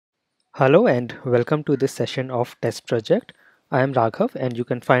Hello and welcome to this session of Test Project. I am Raghav and you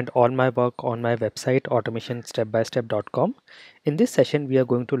can find all my work on my website automationstepbystep.com. In this session we are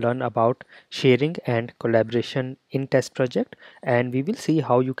going to learn about sharing and collaboration in Test Project, and we will see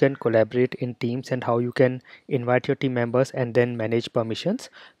how you can collaborate in teams and how you can invite your team members and then manage permissions.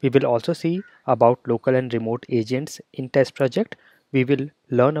 We will also see about local and remote agents in Test Project. We will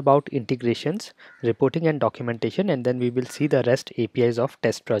learn about integrations, reporting and documentation, and then we will see the REST APIs of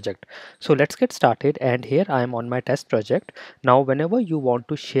Test Project. So let's get started, and here I am on my test project. Now whenever you want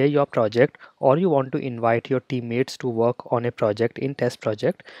to share your project or you want to invite your teammates to work on a project in test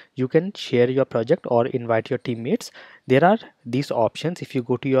project, you can share your project or invite your teammates. There are these options. If you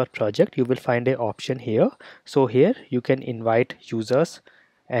go to your project, you will find a option here. So here you can invite users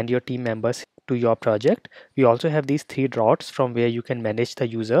and your team members to your project. We also have these three dots from where you can manage the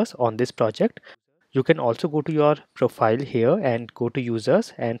users on this project. You can also go to your profile here and go to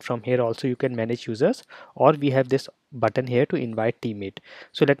users, and from here also you can manage users, or we have this button here to invite teammate.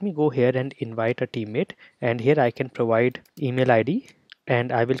 So let me go here and invite a teammate, and here I can provide email ID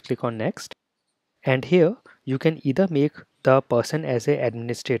and I will click on next. And here you can either make the person as a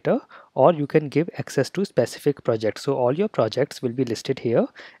administrator or you can give access to specific projects. So all your projects will be listed here,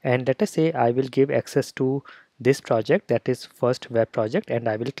 and let us say I will give access to this project, that is first web project, and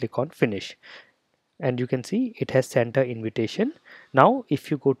I will click on finish, and you can see it has sent an invitation. Now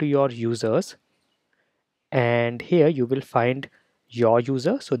if you go to your users, and here you will find your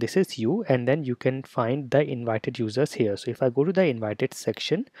user, so this is you, and then you can find the invited users here. So if I go to the invited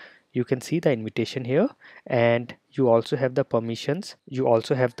section, you can see the invitation here, and you also have the permissions. You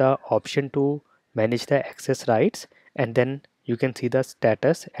also have the option to manage the access rights, and then you can see the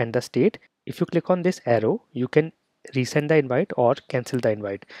status and the state. If you click on this arrow, you can resend the invite or cancel the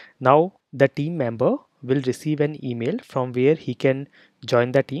invite. Now the team member will receive an email from where he can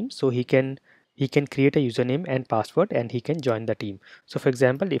join the team. So he can create a username and password and he can join the team. So for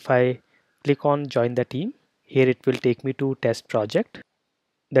example, if I click on join the team, here it will take me to test project.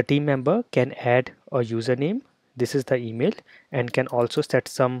 The team member can add a username, this is the email, and can also set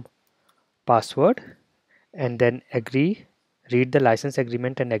some password and then agree, read the license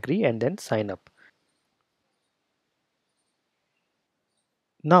agreement and agree, and then sign up.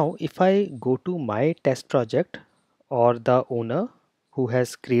 Now if I go to my test project or the owner who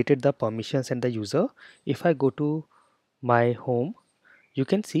has created the permissions and the user, if I go to my home, you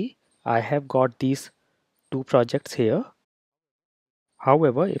can see I have got these two projects here.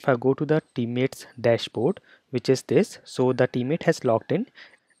 However, if I go to the teammates dashboard, which is this, so the teammate has logged in,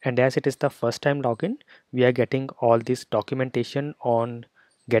 and as it is the first time login, we are getting all this documentation on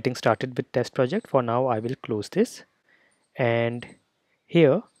getting started with test project. For now I will close this, and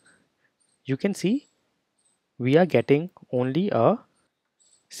here you can see we are getting only a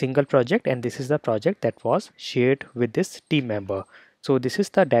single project, and this is the project that was shared with this team member. So this is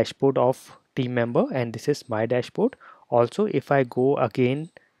the dashboard of team member, and this is my dashboard. Also if I go again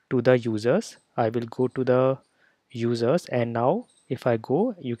to the users, I will go to the users, and now if I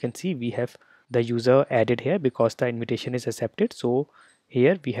go, you can see we have the user added here because the invitation is accepted. So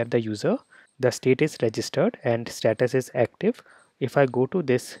here we have the user, the state is registered and status is active. If I go to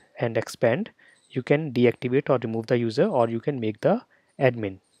this and expand, you can deactivate or remove the user, or you can make the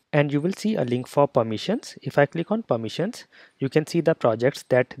admin, and you will see a link for permissions. If I click on permissions, you can see the projects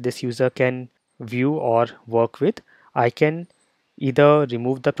that this user can view or work with. I can either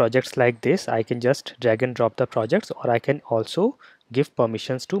remove the projects like this, I can just drag and drop the projects, or I can also give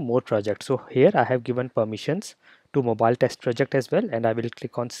permissions to more projects. So here I have given permissions to mobile test project as well, and I will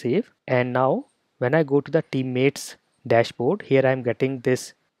click on save. And now when I go to the teammates dashboard, here I am getting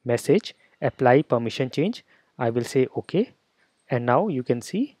this message, apply permission change. I will say okay, and now you can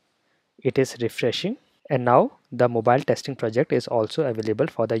see it is refreshing, and now the mobile testing project is also available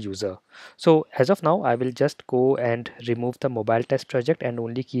for the user. So as of now I will just go and remove the mobile test project and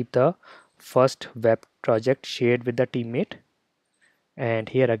only keep the first web project shared with the teammate, and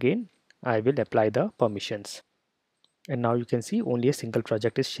here again I will apply the permissions, and now you can see only a single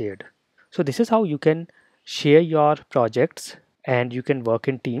project is shared. So this is how you can share your projects, and you can work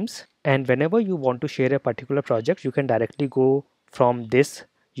in teams, and whenever you want to share a particular project, you can directly go from this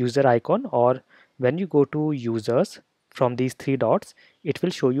user icon, or when you go to users from these three dots, it will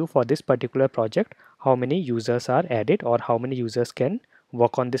show you for this particular project how many users are added or how many users can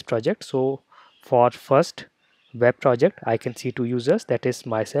work on this project. So for first web project I can see two users, that is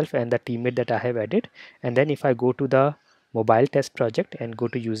myself and the teammate that I have added. And then if I go to the mobile test project and go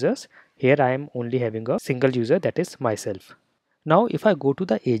to users, here I am only having a single user, that is myself. Now if I go to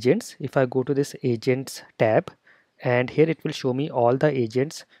the agents, if I go to this agents tab and here it will show me all the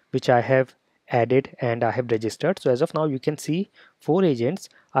agents which I have added and I have registered. So as of now you can see 4 agents.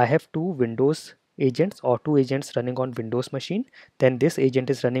 I have 2 Windows agents or 2 agents running on Windows machine, then this agent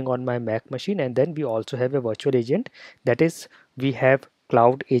is running on my Mac machine, and then we also have a virtual agent, that is we have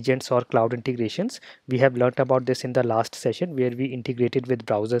cloud agents or cloud integrations. We have learnt about this in the last session where we integrated with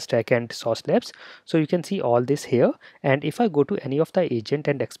Browser Stack and Sauce Labs. So you can see all this here, and if I go to any of the agent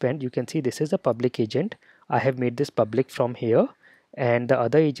and expand, you can see this is a public agent. I have made this public from here, and the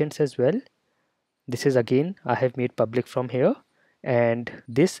other agents as well. This is again I have made public from here, and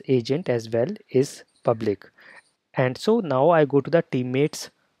this agent as well is public. And so now I go to the teammates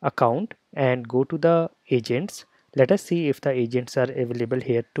account and go to the agents. Let us see if the agents are available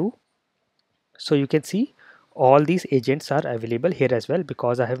here too. So you can see all these agents are available here as well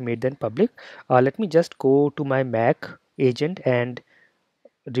because I have made them public. Let me just go to my Mac agent and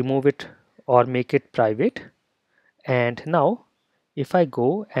remove it or make it private. And now if I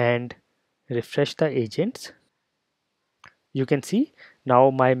go and refresh the agents, you can see now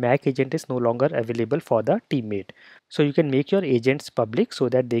my Mac agent is no longer available for the teammate. So you can make your agents public so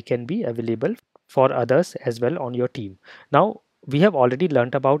that they can be available for others as well on your team. Now we have already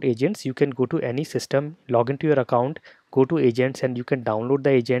learnt about agents. You can go to any system, log into your account, go to agents, and you can download the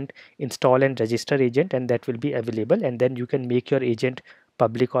agent, install and register agent, and that will be available, and then you can make your agent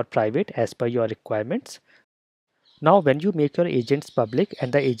public or private as per your requirements. Now when you make your agents public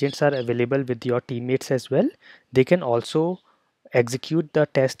and the agents are available with your teammates as well, they can also execute the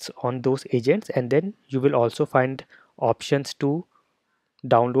tests on those agents, and then you will also find options to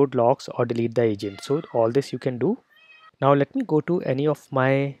download logs or delete the agent. So all this you can do. Now let me go to any of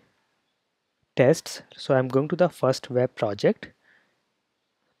my tests. So I'm going to the first web project,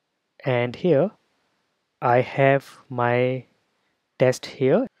 and here I have my test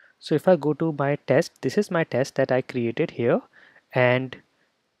here. So if I go to my test, this is my test that I created here, and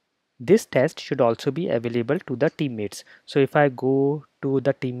this test should also be available to the teammates. So if I go to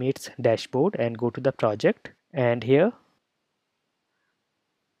the teammates dashboard and go to the project, and here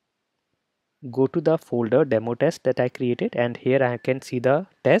go to the folder demo test that I created, and here I can see the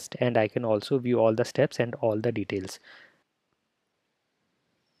test and I can also view all the steps and all the details.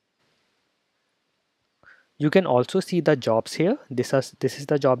 You can also see the jobs here. This is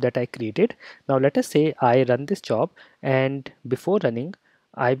the job that I created. Now let us say I run this job, and before running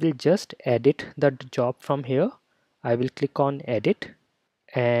I will just edit the job from here. I will click on edit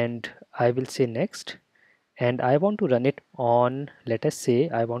and I will say next, and I want to run it on, let us say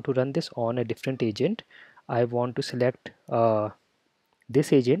I want to run this on a different agent. I want to select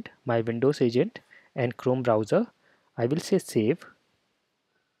this agent, my Windows agent, and Chrome browser. I will say save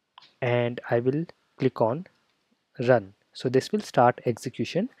and I will click on run. So this will start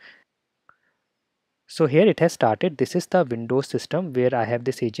execution. So here it has started. This is the Windows system where I have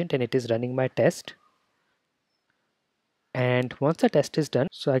this agent and it is running my test. And once the test is done,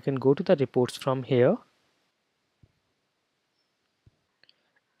 so I can go to the reports from here,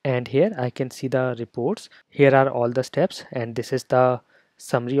 and here I can see the reports. Here are all the steps, and this is the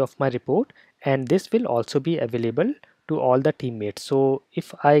summary of my report, and this will also be available to all the teammates. So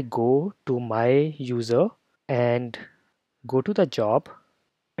if I go to my user and go to the job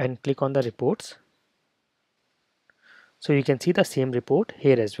and click on the reports, so you can see the same report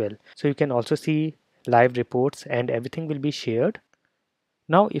here as well. So you can also see live reports and everything will be shared.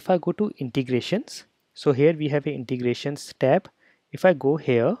 Now if I go to integrations, so here we have a integrations tab. If I go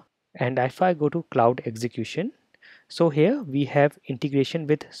here and if I go to cloud execution, so here we have integration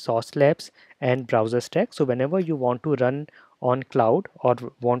with Sauce Labs and Browser Stack. So whenever you want to run on cloud or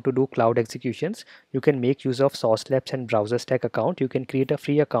want to do cloud executions, you can make use of Sauce Labs and Browser Stack account. You can create a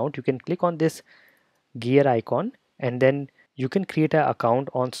free account. You can click on this gear icon, and then you can create an account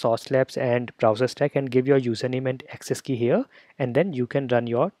on Sauce Labs and Browser Stack and give your username and access key here, and then you can run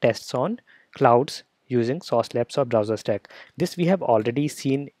your tests on clouds using Sauce Labs or Browser Stack. This we have already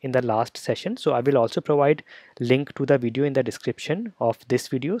seen in the last session, so I will also provide link to the video in the description of this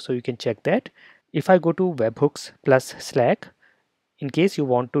video so you can check that. If I go to webhooks plus Slack, in case you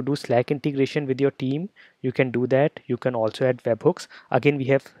want to do Slack integration with your team, you can do that. You can also add webhooks. Again, we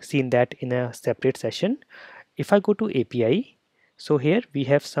have seen that in a separate session. If I go to API, so here we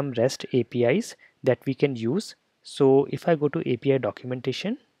have some REST APIs that we can use. So if I go to API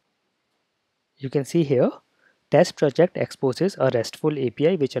documentation, you can see here TestProject exposes a RESTful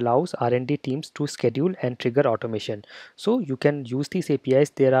API which allows R&D teams to schedule and trigger automation. So you can use these APIs.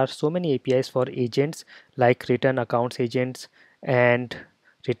 There are so many APIs for agents like return accounts agents and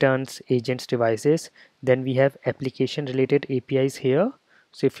returns agents devices. Then we have application related APIs here.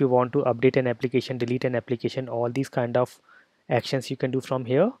 So if you want to update an application, delete an application, all these kind of actions you can do from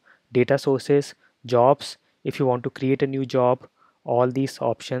here. Data sources, jobs, if you want to create a new job, all these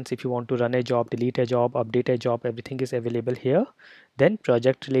options, if you want to run a job, delete a job, update a job, everything is available here. Then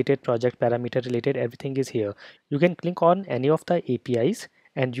project related, project parameter related, everything is here. You can click on any of the APIs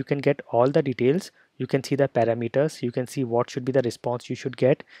and you can get all the details. You can see the parameters, you can see what should be the response you should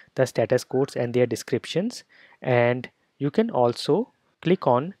get, the status codes and their descriptions. And you can also click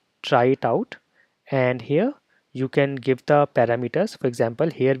on try it out, and here you can give the parameters. For example,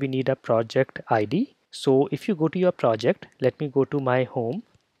 here we need a project ID. So if you go to your project, let me go to my home,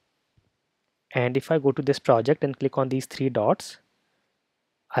 and if I go to this project and click on these three dots,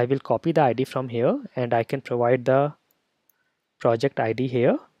 I will copy the ID from here and I can provide the project ID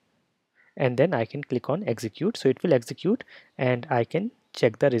here, and then I can click on execute. So it will execute and I can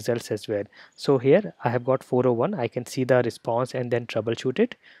check the results as well. So here I have got 401. I can see the response and then troubleshoot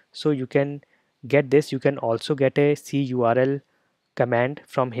it. So you can get this. You can also get a CURL command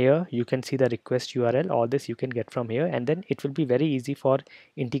from here. You can see the request URL. All this you can get from here, and then it will be very easy for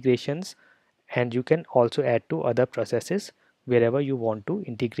integrations, and you can also add to other processes wherever you want to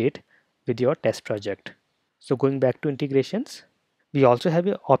integrate with your test project. So going back to integrations, we also have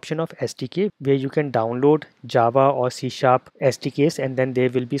an option of SDK where you can download Java or C# SDKs, and then there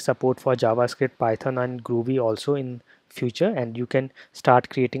will be support for JavaScript, Python and Groovy also in future, and you can start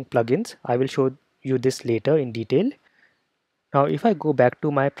creating plugins. I will show you this later in detail. Now if I go back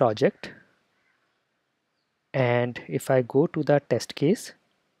to my project and if I go to the test case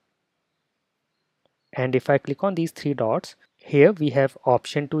and if I click on these three dots, here we have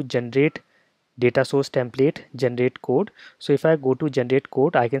option to generate data source template, generate code. So if I go to generate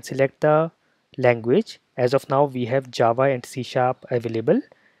code, I can select the language. As of now we have Java and C# available,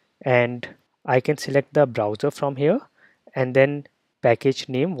 and I can select the browser from here and then package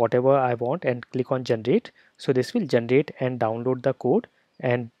name whatever I want and click on generate. So this will generate and download the code,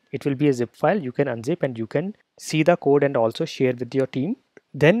 and it will be a zip file. You can unzip and you can see the code and also share with your team.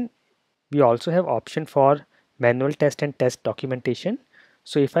 Then we also have option for manual test and test documentation.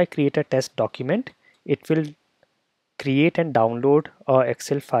 So if I create a test document, it will create and download a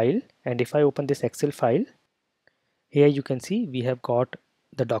Excel file, and if I open this Excel file, here you can see we have got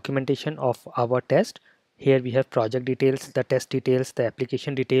the documentation of our test. Here we have project details, the test details, the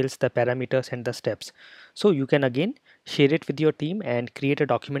application details, the parameters and the steps. So you can again share it with your team and create a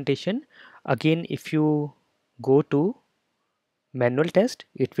documentation. Again, if you go to manual test,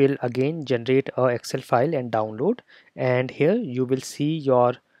 it will again generate a Excel file and download, and here you will see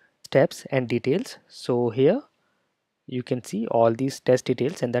your steps and details. So here you can see all these test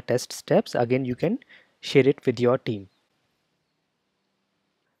details and the test steps. Again, you can share it with your team.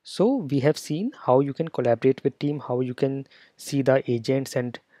 So we have seen how you can collaborate with team, how you can see the agents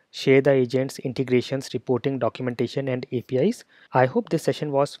and share the agents, integrations, reporting, documentation and APIs. I hope this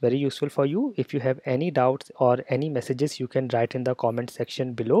session was very useful for you. If you have any doubts or any messages, you can write in the comment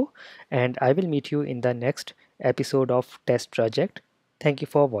section below, and I will meet you in the next episode of Test Project. Thank you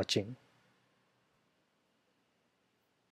for watching.